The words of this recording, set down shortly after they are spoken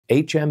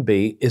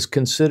HMB is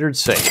considered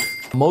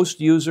safe. Most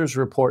users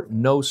report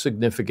no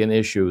significant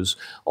issues,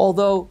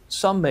 although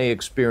some may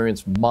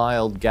experience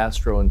mild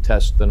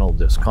gastrointestinal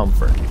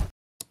discomfort.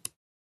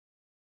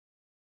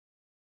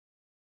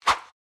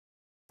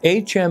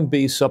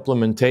 HMB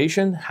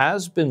supplementation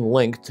has been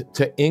linked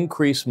to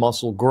increased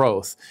muscle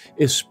growth,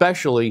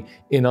 especially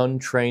in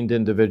untrained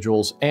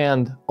individuals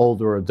and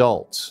older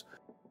adults.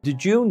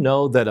 Did you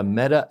know that a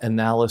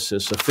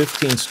meta-analysis of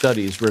 15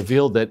 studies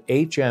revealed that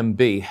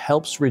HMB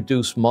helps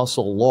reduce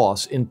muscle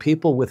loss in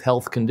people with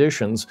health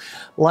conditions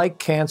like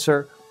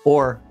cancer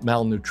or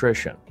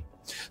malnutrition?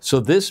 So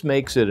this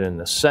makes it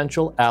an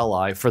essential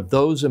ally for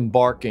those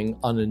embarking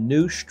on a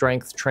new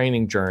strength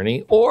training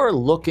journey or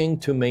looking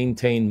to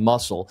maintain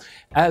muscle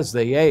as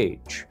they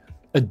age.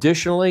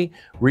 Additionally,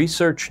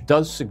 research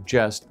does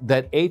suggest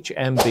that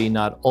HMB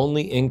not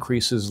only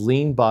increases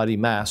lean body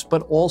mass,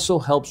 but also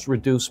helps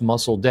reduce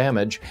muscle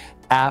damage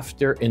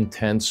after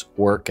intense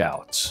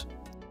workouts.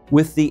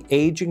 With the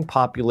aging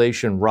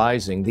population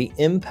rising, the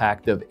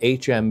impact of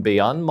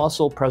HMB on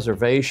muscle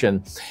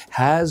preservation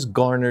has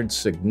garnered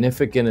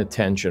significant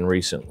attention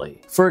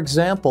recently. For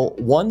example,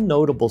 one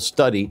notable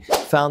study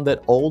found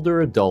that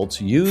older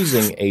adults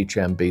using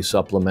HMB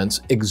supplements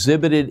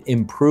exhibited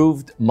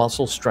improved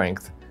muscle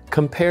strength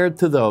compared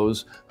to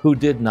those who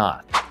did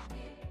not.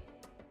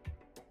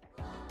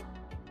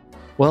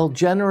 Well,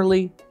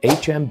 generally,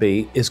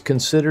 HMB is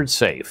considered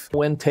safe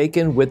when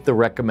taken with the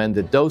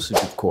recommended dosage,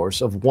 of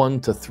course, of 1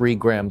 to 3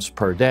 grams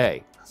per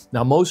day.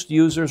 Now, most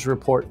users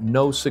report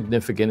no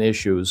significant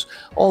issues,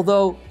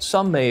 although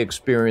some may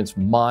experience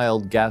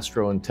mild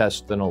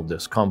gastrointestinal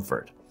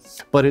discomfort.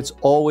 But it's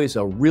always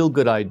a real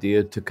good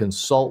idea to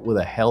consult with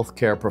a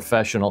healthcare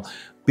professional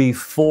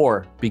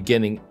before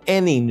beginning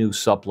any new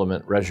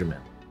supplement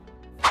regimen.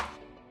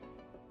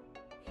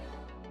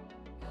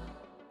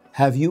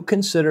 Have you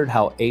considered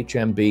how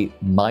HMB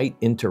might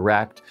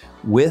interact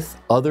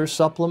with other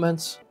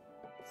supplements?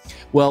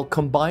 Well,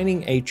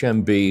 combining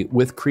HMB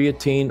with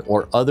creatine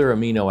or other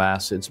amino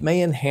acids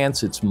may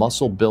enhance its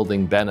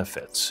muscle-building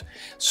benefits.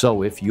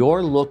 So if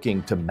you're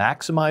looking to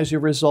maximize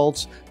your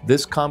results,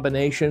 this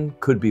combination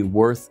could be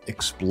worth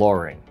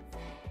exploring.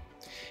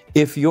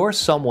 If you're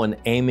someone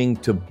aiming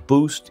to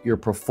boost your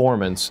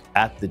performance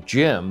at the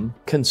gym,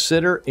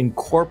 consider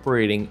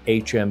incorporating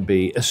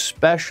HMB,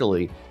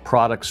 especially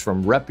products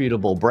from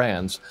reputable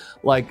brands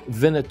like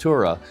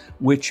Venatura,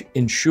 which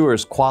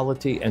ensures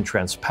quality and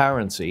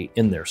transparency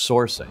in their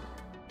sourcing.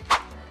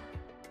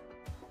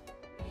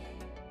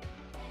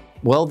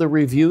 Well, the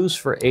reviews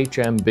for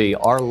HMB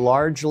are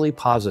largely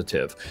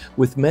positive,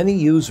 with many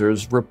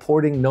users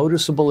reporting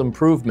noticeable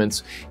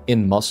improvements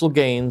in muscle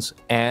gains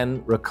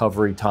and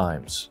recovery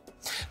times.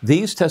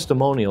 These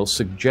testimonials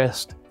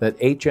suggest that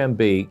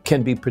HMB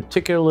can be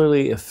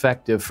particularly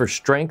effective for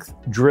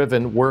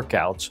strength-driven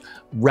workouts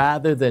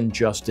rather than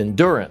just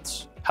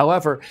endurance.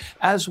 However,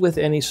 as with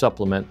any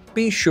supplement,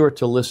 be sure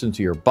to listen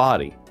to your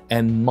body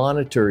and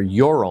monitor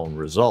your own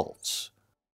results.